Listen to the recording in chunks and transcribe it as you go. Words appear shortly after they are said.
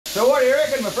So what do you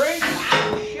reckon, my friend?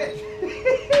 Oh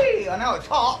shit! I know it's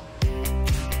hot.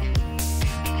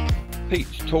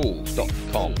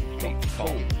 Pete'sTools.com.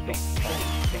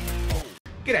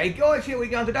 G'day guys, here we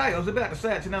go today. I was about to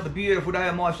say it's another beautiful day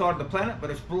on my side of the planet, but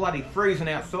it's bloody freezing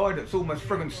outside. It's almost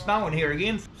friggin' snowing here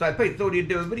again. So Pete thought he'd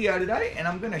do a video today, and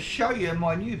I'm going to show you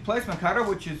my new plasma cutter,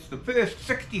 which is the first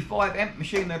 65 amp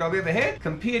machine that I've ever had,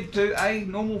 compared to a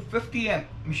normal 50 amp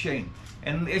machine.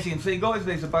 And as you can see guys,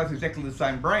 these are both exactly the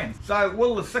same brand. So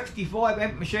will the 65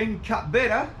 amp machine cut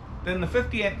better than the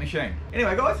 50 amp machine?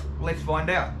 Anyway guys, let's find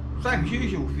out. Same as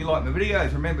usual, if you like my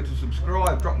videos, remember to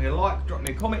subscribe, drop me a like, drop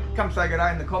me a comment, come say good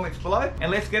day in the comments below,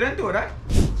 and let's get into it, eh?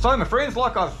 So my friends,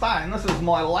 like I was saying, this is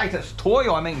my latest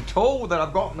tool that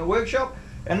I've got in the workshop,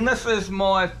 and this is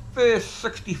my first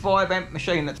 65 amp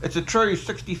machine. It's a true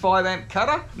 65 amp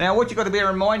cutter. Now what you've got to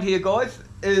bear in mind here guys,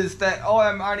 is that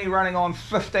I'm only running on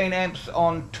 15 amps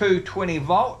on 220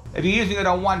 volt. If you're using it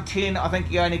on 110, I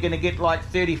think you're only going to get like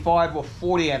 35 or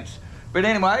 40 amps. But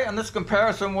anyway, in this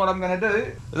comparison, what I'm going to do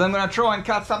is I'm going to try and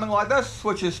cut something like this,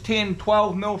 which is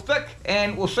 10-12 mil thick,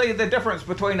 and we'll see the difference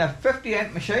between a 50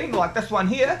 amp machine like this one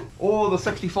here, or the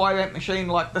 65 amp machine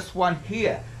like this one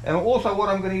here. And also what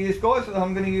I'm going to use guys, is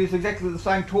I'm going to use exactly the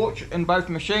same torch in both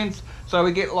machines, so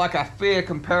we get like a fair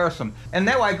comparison. And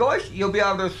that way guys, you'll be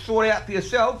able to sort out for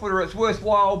yourself whether it's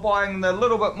worthwhile buying the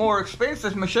little bit more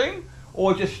expensive machine,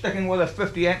 or just sticking with a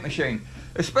 50 amp machine,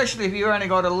 especially if you've only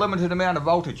got a limited amount of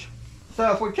voltage. So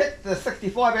if we kick the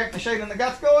 65 amp machine in the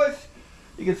guts guys,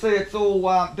 you can see it's all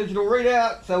digital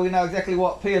readout, so we know exactly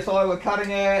what PSI we're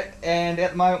cutting at, and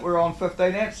at the moment we're on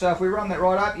 15 amps, so if we run that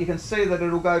right up you can see that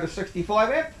it'll go to 65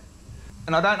 amp.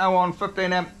 And I don't know on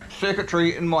 15 amp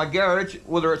circuitry in my garage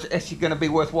whether it's actually going to be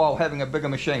worthwhile having a bigger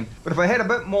machine. But if I had a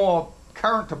bit more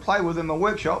current to play with in my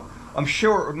workshop, I'm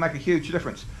sure it would make a huge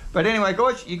difference. But anyway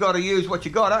guys, you got to use what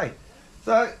you got, eh?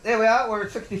 So there we are, we're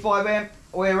at 65 amp.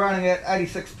 We're running at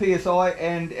 86 psi,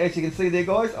 and as you can see there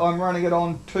guys, I'm running it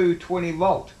on 220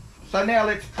 volt. So now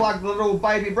let's plug the little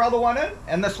baby brother one in,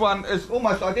 and this one is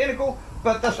almost identical,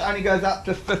 but this only goes up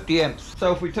to 50 amps.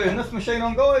 So if we turn this machine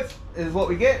on guys, this is what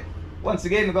we get. Once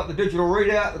again we've got the digital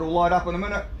readout, it'll light up in a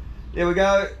minute. There we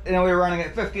go, and we're running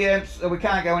at 50 amps, so we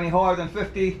can't go any higher than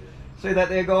 50. See that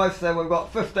there guys, so we've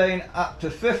got 15 up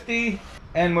to 50.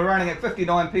 And we're running at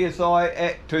 59 psi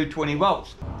at 220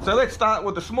 volts. So let's start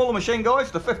with the smaller machine guys,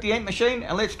 the 50 amp machine,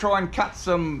 and let's try and cut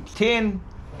some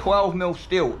 10-12 mil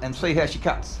steel and see how she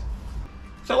cuts.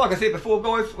 So like I said before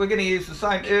guys, we're going to use the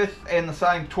same earth and the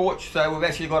same torch, so we've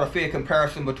actually got a fair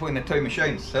comparison between the two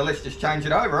machines. So let's just change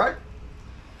it over, eh?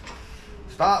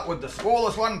 Start with the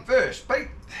smallest one first, Pete.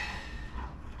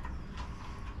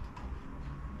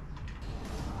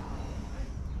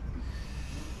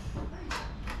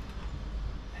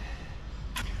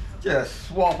 Just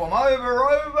swap them over.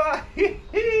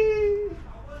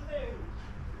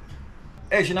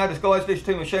 As you notice guys, these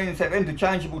two machines have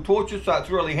interchangeable torches, so it's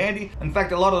really handy. In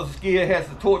fact, a lot of this gear has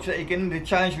the torch that you can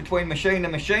interchange between machine to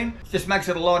machine. It just makes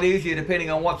it a lot easier depending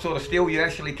on what sort of steel you're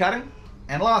actually cutting.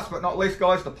 And last but not least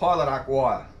guys, the pilot arc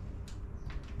wire.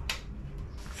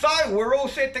 So we're all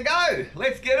set to go.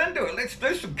 Let's get into it. Let's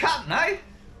do some cutting, eh?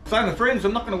 So my friends,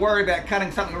 I'm not going to worry about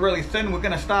cutting something really thin. We're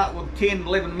going to start with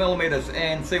 10-11 millimeters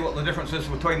and see what the difference is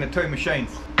between the two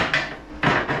machines.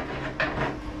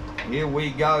 Here we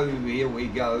go, here we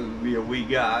go, here we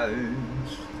go.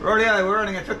 Rightio, we're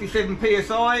running at 57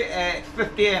 psi at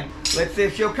 50 amp. Let's see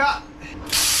if she'll cut.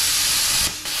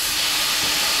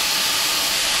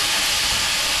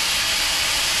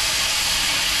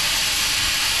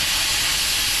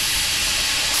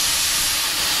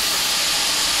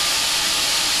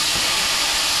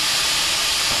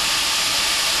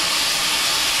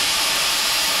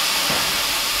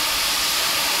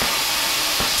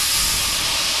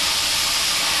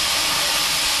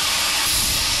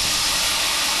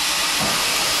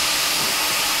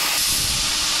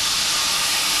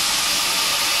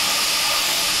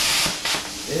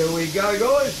 There we go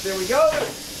guys, there we go.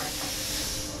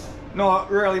 Not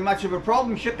really much of a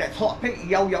problem. Shit, that's hot, Pete.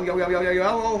 Yo, yo, yo, yo, yo, yo,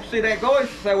 yo. See that guys?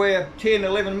 So we're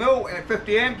 10-11 mil at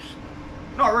 50 amps.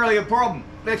 Not really a problem.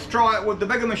 Let's try it with the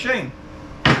bigger machine.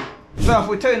 So if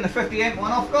we turn the 50 amp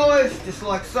one off guys, just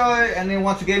like so, and then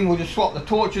once again we'll just swap the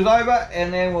torches over,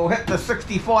 and then we'll hit the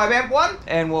 65 amp one,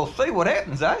 and we'll see what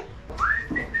happens, eh?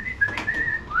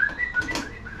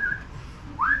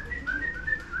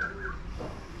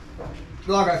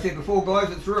 Like I said before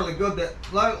guys, it's really good that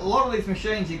a lot of these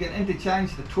machines you can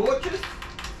interchange the torches,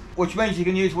 which means you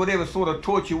can use whatever sort of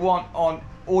torch you want on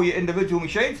all your individual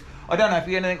machines. I don't know if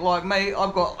you're anything like me.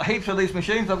 I've got heaps of these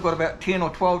machines. I've got about 10 or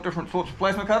 12 different sorts of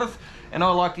plasma cutters, and I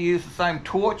like to use the same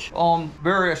torch on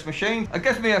various machines. It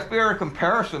gives me a fairer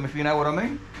comparison, if you know what I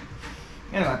mean.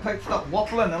 Anyway, Pete, stop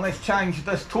waffling and let's change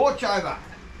this torch over.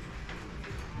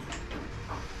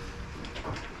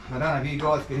 I don't know if you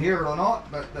guys can hear it or not,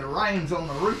 but the rain's on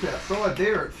the roof outside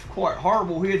there. It's quite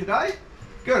horrible here today.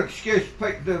 Good excuse for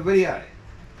Pete to do a video.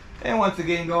 And once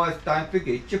again, guys, don't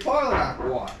forget your pilot arc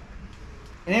wire.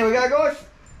 And here we go, guys.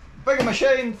 Bigger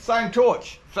machine, same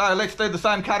torch. So let's do the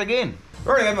same cut again.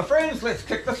 Alright, my friends, let's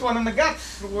kick this one in the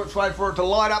guts. Let's wait for it to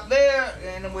light up there,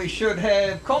 and then we should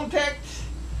have contact.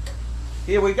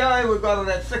 Here we go. We've got it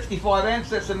at 65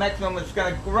 amps. That's the maximum it's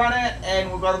going to run at,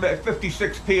 and we've got about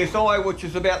 56 psi, which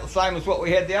is about the same as what we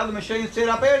had the other machine set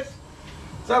up as.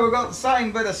 So we've got the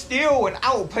same bit of steel, and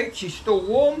old Peach is still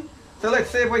warm. So let's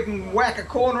see if we can whack a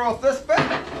corner off this bit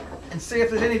and see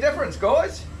if there's any difference,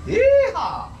 guys.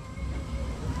 Yeehaw!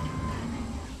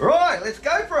 Right, let's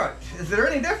go for it. Is there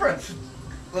any difference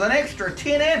with an extra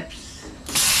 10 amps?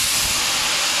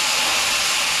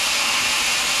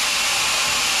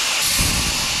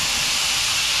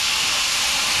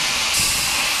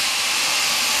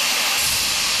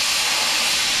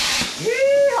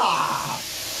 Yeehaw!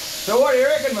 So what do you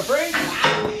reckon, my friend?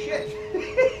 Oh,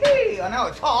 shit. I know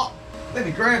it's hot. Let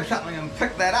me grab something and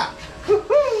pick that up.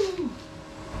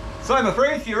 So my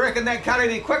friends, do you reckon that cut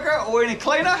any quicker or any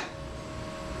cleaner?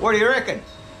 What do you reckon?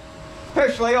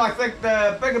 Personally, I think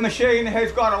the bigger machine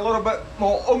has got a little bit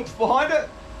more oomph behind it,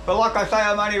 but like I say,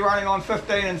 I'm only running on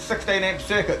 15 and 16 amp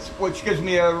circuits, which gives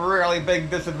me a really big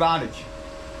disadvantage.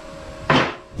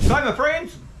 So my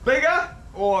friends, bigger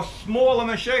or smaller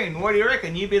machine? What do you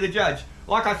reckon? You be the judge.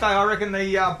 Like I say, I reckon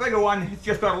the bigger one has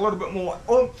just got a little bit more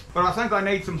oomph, but I think I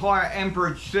need some higher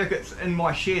amperage circuits in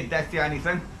my shed. That's the only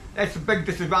thing. That's the big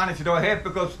disadvantage that I have,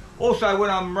 because also when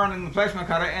I'm running the plasma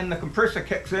cutter and the compressor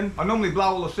kicks in, I normally blow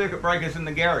all the circuit breakers in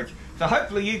the garage. So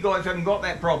hopefully you guys haven't got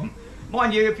that problem.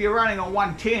 Mind you, if you're running on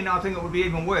 110, I think it would be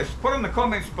even worse. Put in the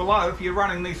comments below if you're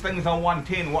running these things on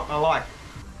 110, what they're like.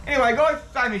 Anyway guys,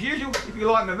 same as usual, if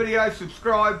you like my videos,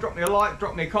 subscribe, drop me a like,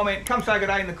 drop me a comment, come say good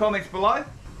day in the comments below.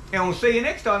 And we'll see you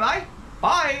next time, eh?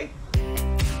 Bye!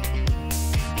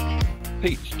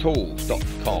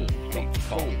 PeachTools.com